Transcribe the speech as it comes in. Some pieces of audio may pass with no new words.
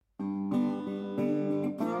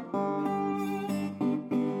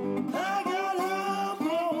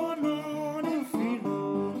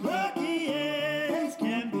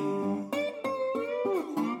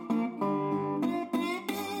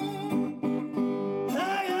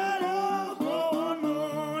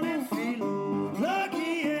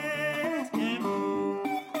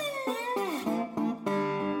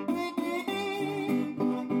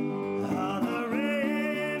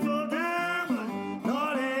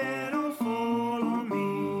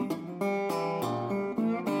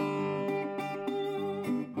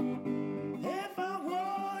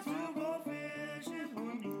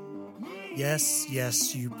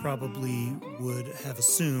Yes, you probably would have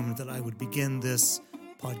assumed that I would begin this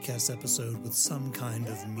podcast episode with some kind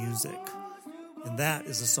of music. And that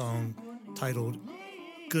is a song titled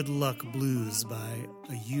Good Luck Blues by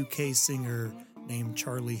a UK singer named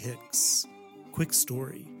Charlie Hicks. Quick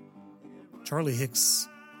story. Charlie Hicks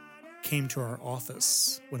came to our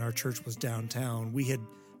office when our church was downtown. We had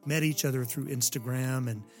met each other through Instagram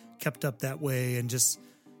and kept up that way and just,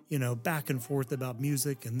 back and forth about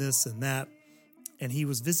music and this and that. And he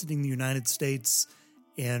was visiting the United States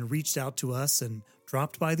and reached out to us and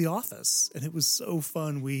dropped by the office. And it was so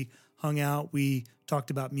fun. We hung out. We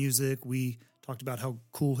talked about music. We talked about how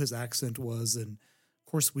cool his accent was. And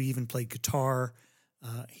of course, we even played guitar.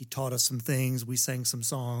 He taught us some things. We sang some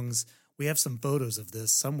songs. We have some photos of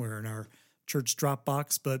this somewhere in our church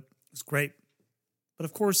Dropbox, but it was great. But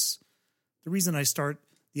of course, the reason I start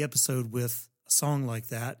the episode with a song like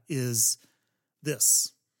that is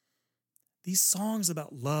this. These songs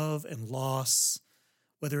about love and loss,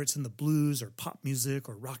 whether it's in the blues or pop music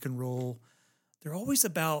or rock and roll, they're always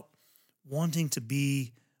about wanting to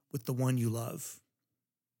be with the one you love.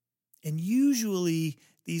 And usually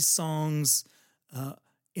these songs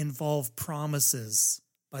involve promises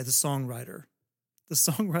by the songwriter. The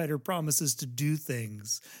songwriter promises to do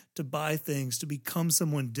things, to buy things, to become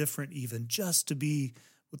someone different even, just to be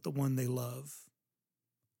with the one they love.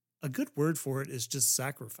 A good word for it is just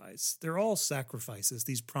sacrifice. They're all sacrifices,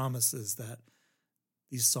 these promises that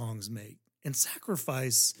these songs make. And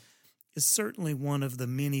sacrifice is certainly one of the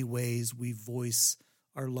many ways we voice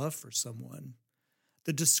our love for someone.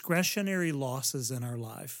 The discretionary losses in our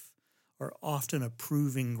life are often a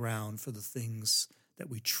proving ground for the things that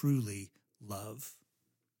we truly love.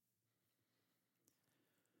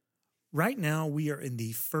 Right now, we are in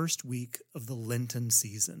the first week of the Lenten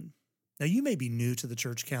season. Now, you may be new to the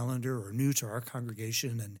church calendar or new to our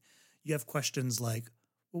congregation, and you have questions like,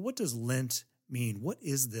 well, what does Lent mean? What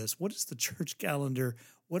is this? What is the church calendar?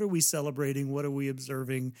 What are we celebrating? What are we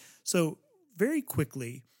observing? So very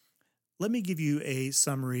quickly, let me give you a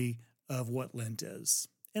summary of what Lent is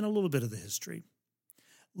and a little bit of the history.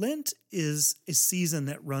 Lent is a season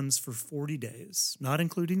that runs for 40 days, not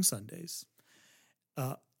including Sundays.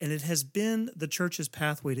 And it has been the church's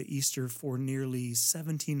pathway to Easter for nearly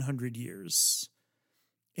 1,700 years.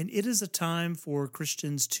 And it is a time for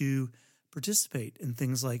Christians to participate in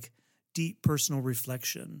things like deep personal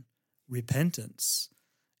reflection, repentance,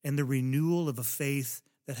 and the renewal of a faith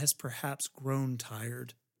that has perhaps grown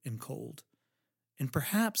tired and cold. And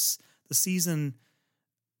perhaps the season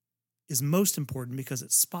is most important because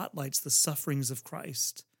it spotlights the sufferings of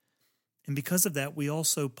Christ. And because of that, we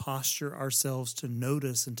also posture ourselves to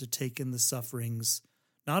notice and to take in the sufferings,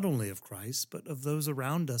 not only of Christ, but of those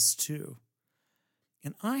around us too.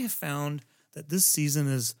 And I have found that this season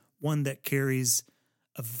is one that carries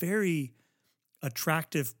a very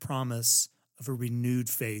attractive promise of a renewed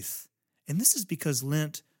faith. And this is because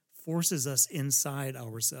Lent forces us inside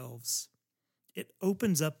ourselves. It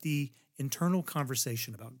opens up the internal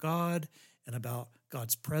conversation about God and about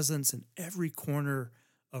God's presence in every corner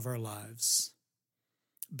of our lives.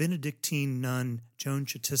 Benedictine nun Joan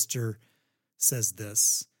Chittister says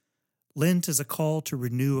this: Lent is a call to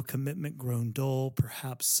renew a commitment grown dull,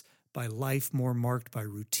 perhaps by life more marked by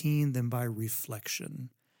routine than by reflection.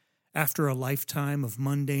 After a lifetime of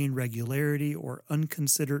mundane regularity or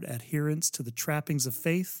unconsidered adherence to the trappings of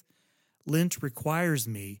faith, Lent requires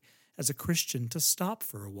me as a Christian to stop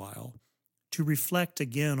for a while, to reflect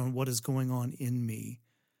again on what is going on in me.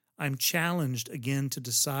 I'm challenged again to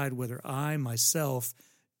decide whether I myself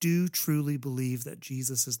do truly believe that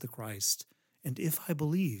Jesus is the Christ, and if I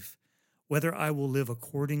believe, whether I will live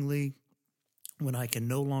accordingly when I can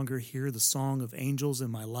no longer hear the song of angels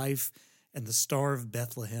in my life and the star of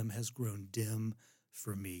Bethlehem has grown dim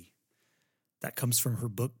for me. That comes from her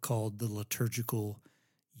book called The Liturgical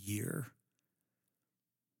Year.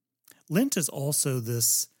 Lent is also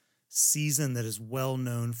this season that is well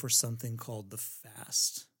known for something called the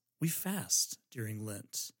fast. We fast during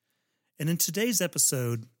Lent. And in today's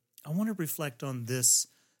episode, I want to reflect on this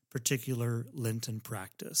particular Lenten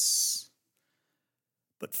practice.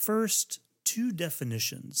 But first, two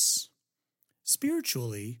definitions.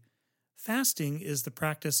 Spiritually, fasting is the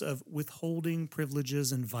practice of withholding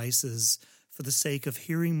privileges and vices for the sake of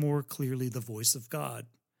hearing more clearly the voice of God,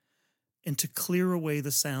 and to clear away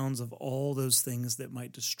the sounds of all those things that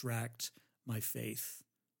might distract my faith.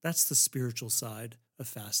 That's the spiritual side of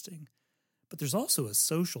fasting. But there's also a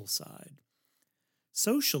social side.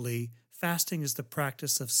 Socially, fasting is the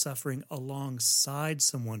practice of suffering alongside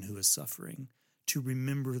someone who is suffering, to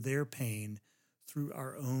remember their pain through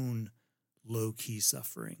our own low-key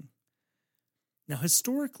suffering. Now,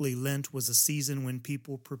 historically, Lent was a season when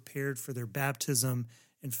people prepared for their baptism,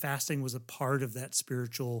 and fasting was a part of that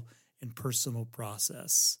spiritual and personal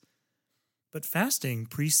process. But fasting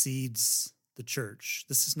precedes the church.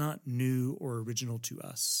 This is not new or original to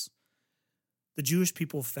us. The Jewish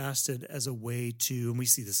people fasted as a way to, and we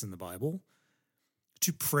see this in the Bible,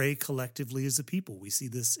 to pray collectively as a people. We see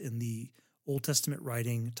this in the Old Testament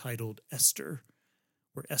writing titled Esther,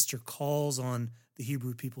 where Esther calls on the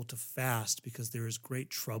Hebrew people to fast because there is great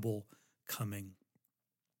trouble coming.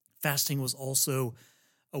 Fasting was also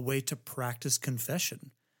a way to practice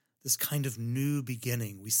confession, this kind of new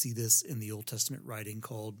beginning. We see this in the Old Testament writing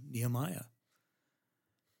called Nehemiah.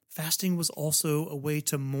 Fasting was also a way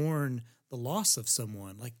to mourn the loss of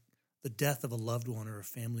someone, like the death of a loved one or a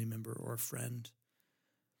family member or a friend.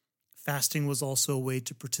 Fasting was also a way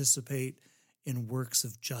to participate in works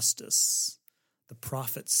of justice. The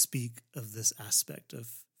prophets speak of this aspect of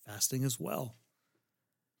fasting as well.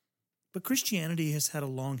 But Christianity has had a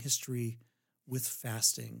long history with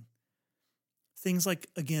fasting. Things like,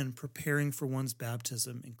 again, preparing for one's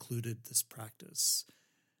baptism included this practice.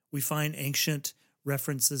 We find ancient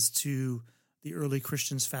references to the early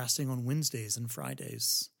Christians fasting on Wednesdays and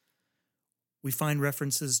Fridays. We find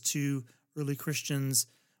references to early Christians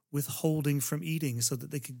withholding from eating so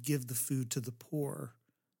that they could give the food to the poor.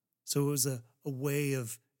 So it was a way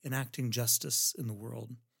of enacting justice in the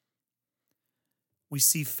world. We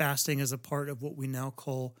see fasting as a part of what we now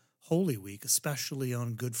call Holy Week, especially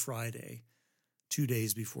on Good Friday, 2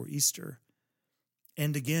 days before Easter.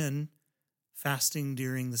 And again, fasting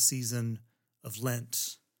during the season of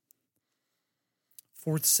Lent.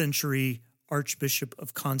 4th century Archbishop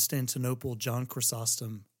of Constantinople, John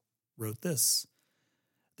Chrysostom, wrote this: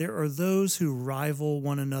 "There are those who rival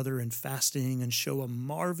one another in fasting and show a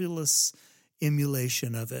marvelous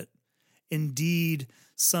emulation of it. Indeed,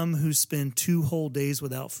 some who spend 2 whole days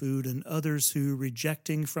without food, and others who,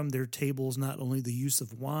 rejecting from their tables not only the use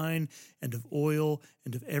of wine and of oil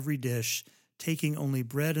and of every dish, taking only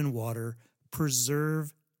bread and water,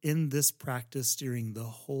 preserve in this practice during the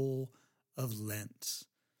whole of Lent."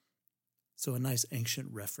 So a nice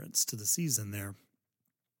ancient reference to the season there.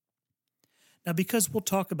 Now, because we'll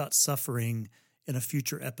talk about suffering in a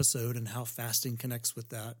future episode and how fasting connects with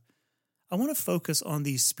that, I want to focus on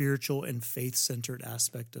the spiritual and faith-centered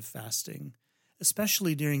aspect of fasting,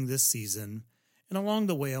 especially during this season. And along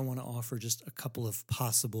the way, I want to offer just a couple of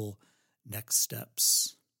possible next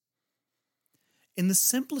steps. In the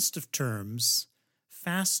simplest of terms,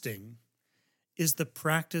 fasting is the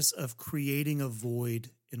practice of creating a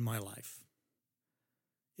void in my life.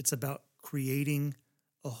 It's about creating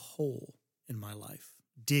a hole in my life,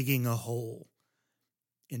 digging a hole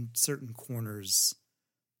in certain corners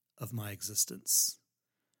of my existence.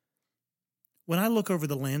 When I look over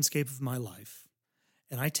the landscape of my life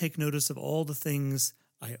and I take notice of all the things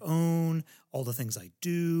I own, all the things I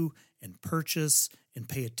do and purchase and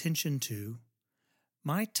pay attention to,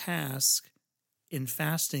 my task in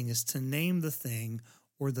fasting is to name the thing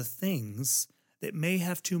or the things that may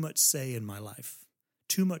have too much say in my life,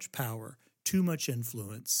 too much power, too much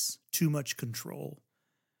influence, too much control.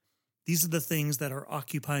 These are the things that are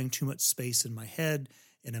occupying too much space in my head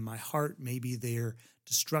and in my heart. Maybe they're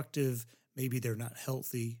destructive, maybe they're not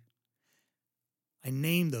healthy. I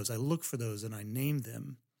name those, I look for those, and I name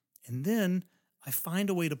them. And then I find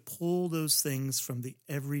a way to pull those things from the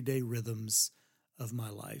everyday rhythms of my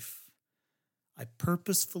life. I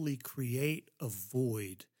purposefully create a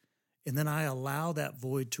void, and then I allow that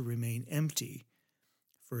void to remain empty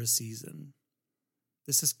for a season.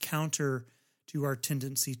 This is counter to our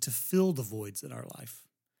tendency to fill the voids in our life.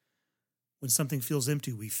 When something feels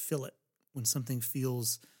empty, we fill it. When something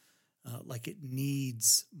feels like it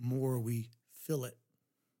needs more, we fill it.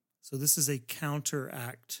 So this is a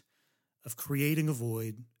counteract of creating a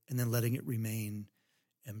void and then letting it remain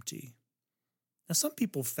empty. Now, some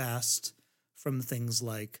people fast from things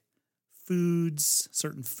like foods,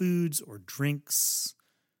 certain foods or drinks.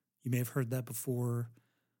 You may have heard that before.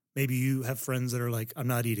 Maybe you have friends that are like, I'm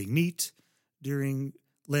not eating meat during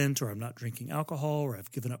Lent, or I'm not drinking alcohol, or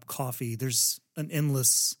I've given up coffee. There's an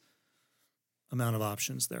endless amount of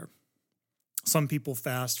options there. Some people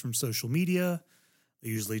fast from social media. They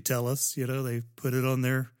usually tell us, they put it on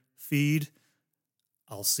their feed,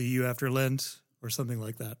 I'll see you after Lent, or something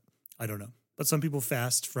like that. I don't know. But some people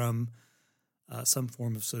fast from some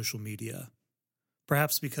form of social media,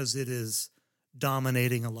 perhaps because it is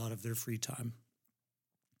dominating a lot of their free time.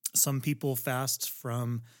 Some people fast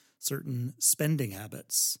from certain spending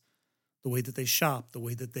habits, the way that they shop, the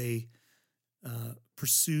way that they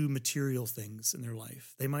pursue material things in their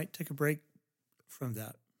life. They might take a break from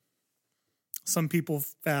that. Some people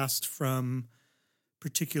fast from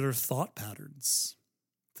particular thought patterns,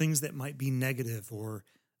 things that might be negative or,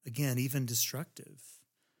 again, even destructive,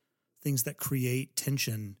 things that create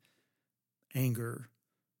tension, anger,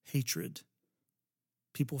 hatred.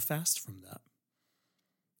 People fast from that.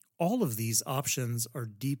 All of these options are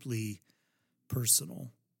deeply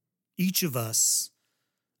personal. Each of us,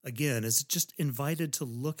 again, is just invited to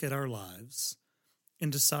look at our lives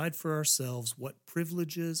and decide for ourselves what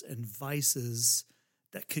privileges and vices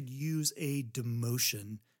that could use a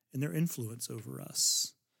demotion in their influence over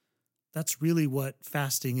us. That's really what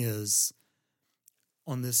fasting is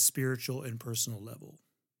on this spiritual and personal level.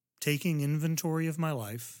 Taking inventory of my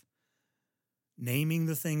life, naming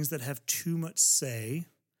the things that have too much say,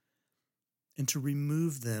 and to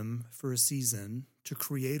remove them for a season, to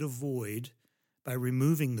create a void by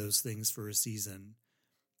removing those things for a season,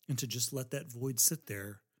 and to just let that void sit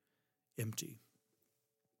there empty.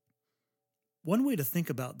 One way to think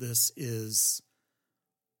about this is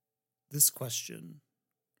this question: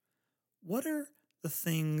 what are the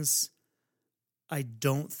things I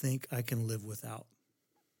don't think I can live without?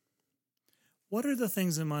 What are the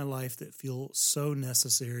things in my life that feel so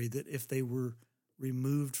necessary that if they were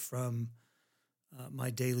removed from my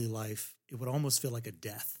daily life, it would almost feel like a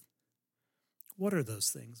death? What are those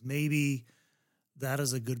things? Maybe that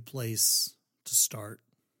is a good place to start.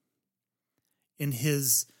 In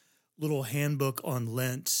his little handbook on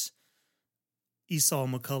Lent, Esau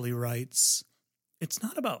McCulley writes, "It's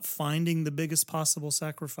not about finding the biggest possible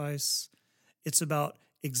sacrifice. It's about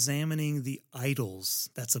examining the idols."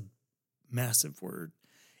 That's a massive word.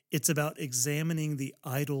 It's about examining the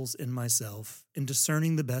idols in myself and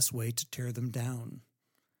discerning the best way to tear them down.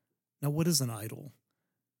 Now, what is an idol?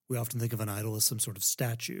 We often think of an idol as some sort of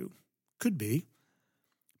statue. Could be.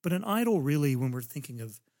 But an idol really, when we're thinking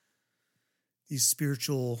of these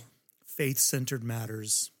spiritual, faith-centered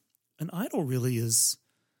matters, an idol really is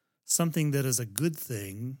something that is a good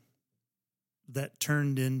thing that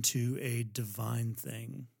turned into a divine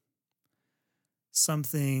thing.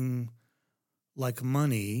 Something like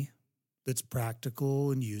money that's practical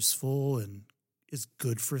and useful and is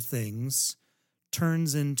good for things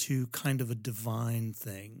turns into kind of a divine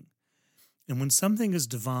thing. And when something is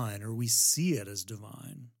divine, or we see it as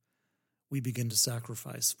divine, we begin to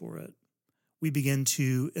sacrifice for it. We begin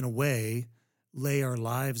to, in a way, lay our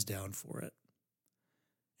lives down for it.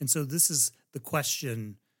 And so this is the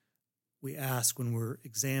question we ask when we're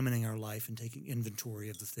examining our life and taking inventory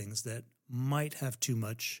of the things that might have too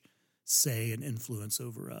much say and influence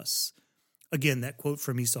over us. Again, that quote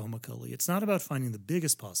from Esau McCulley: "It's not about finding the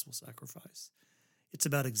biggest possible sacrifice. It's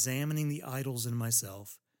about examining the idols in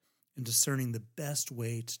myself and discerning the best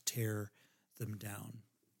way to tear them down."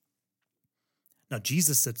 Now,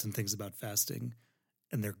 Jesus said some things about fasting,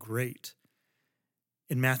 and they're great.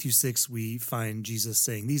 In Matthew 6, we find Jesus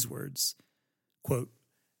saying these words, quote,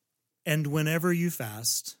 "And whenever you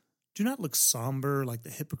fast, do not look somber like the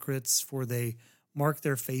hypocrites, for they mark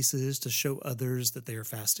their faces to show others that they are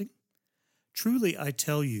fasting. Truly, I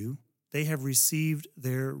tell you, they have received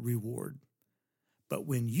their reward. But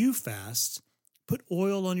when you fast, put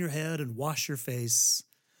oil on your head and wash your face,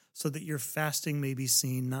 so that your fasting may be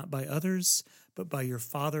seen not by others, but by your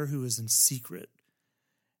Father who is in secret.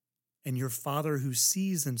 And your Father who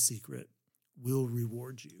sees in secret will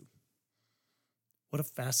reward you." What a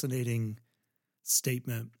fascinating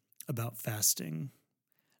statement about fasting.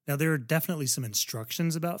 Now, there are definitely some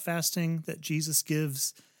instructions about fasting that Jesus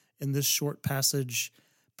gives in this short passage,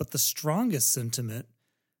 but the strongest sentiment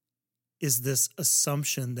is this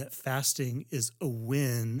assumption that fasting is a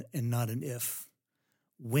when and not an if.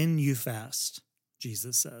 When you fast,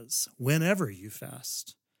 Jesus says, whenever you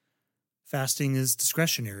fast. Fasting is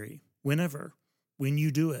discretionary, whenever, when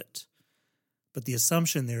you do it. But the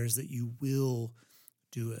assumption there is that you will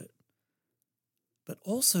do it. But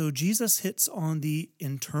also, Jesus hits on the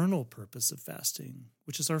internal purpose of fasting,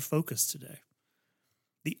 which is our focus today.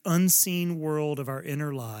 The unseen world of our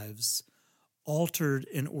inner lives, altered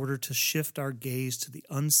in order to shift our gaze to the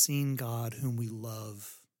unseen God whom we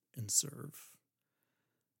love and serve.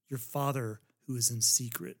 Your Father who is in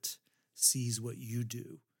secret sees what you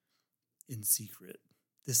do in secret.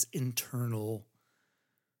 This internal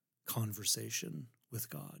conversation with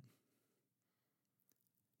God.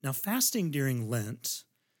 Now, fasting during Lent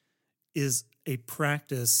is a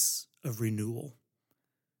practice of renewal.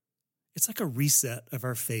 It's like a reset of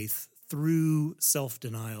our faith through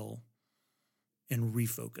self-denial and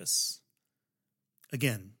refocus.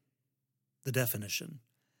 Again, the definition.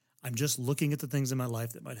 I'm just looking at the things in my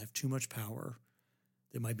life that might have too much power,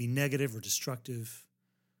 that might be negative or destructive,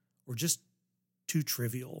 or just too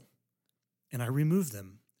trivial. and I remove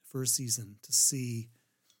them for a season to see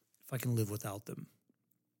if I can live without them.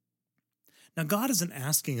 Now, God isn't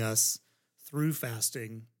asking us through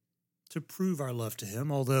fasting to prove our love to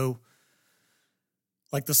him, although,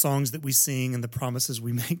 like the songs that we sing and the promises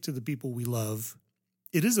we make to the people we love,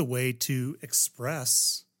 it is a way to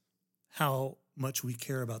express how much we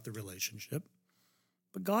care about the relationship.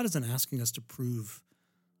 But God isn't asking us to prove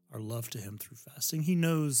our love to him through fasting. He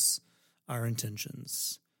knows our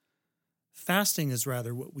intentions. Fasting is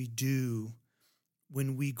rather what we do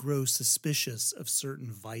when we grow suspicious of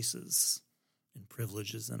certain vices and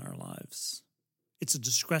privileges in our lives. It's a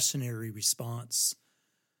discretionary response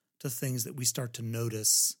to things that we start to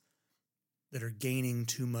notice that are gaining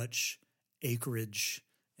too much acreage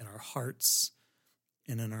in our hearts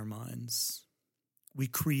and in our minds. We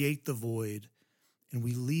create the void and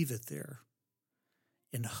we leave it there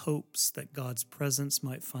in hopes that God's presence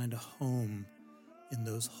might find a home in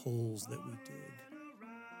those holes that we dig.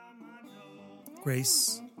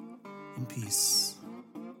 Grace and peace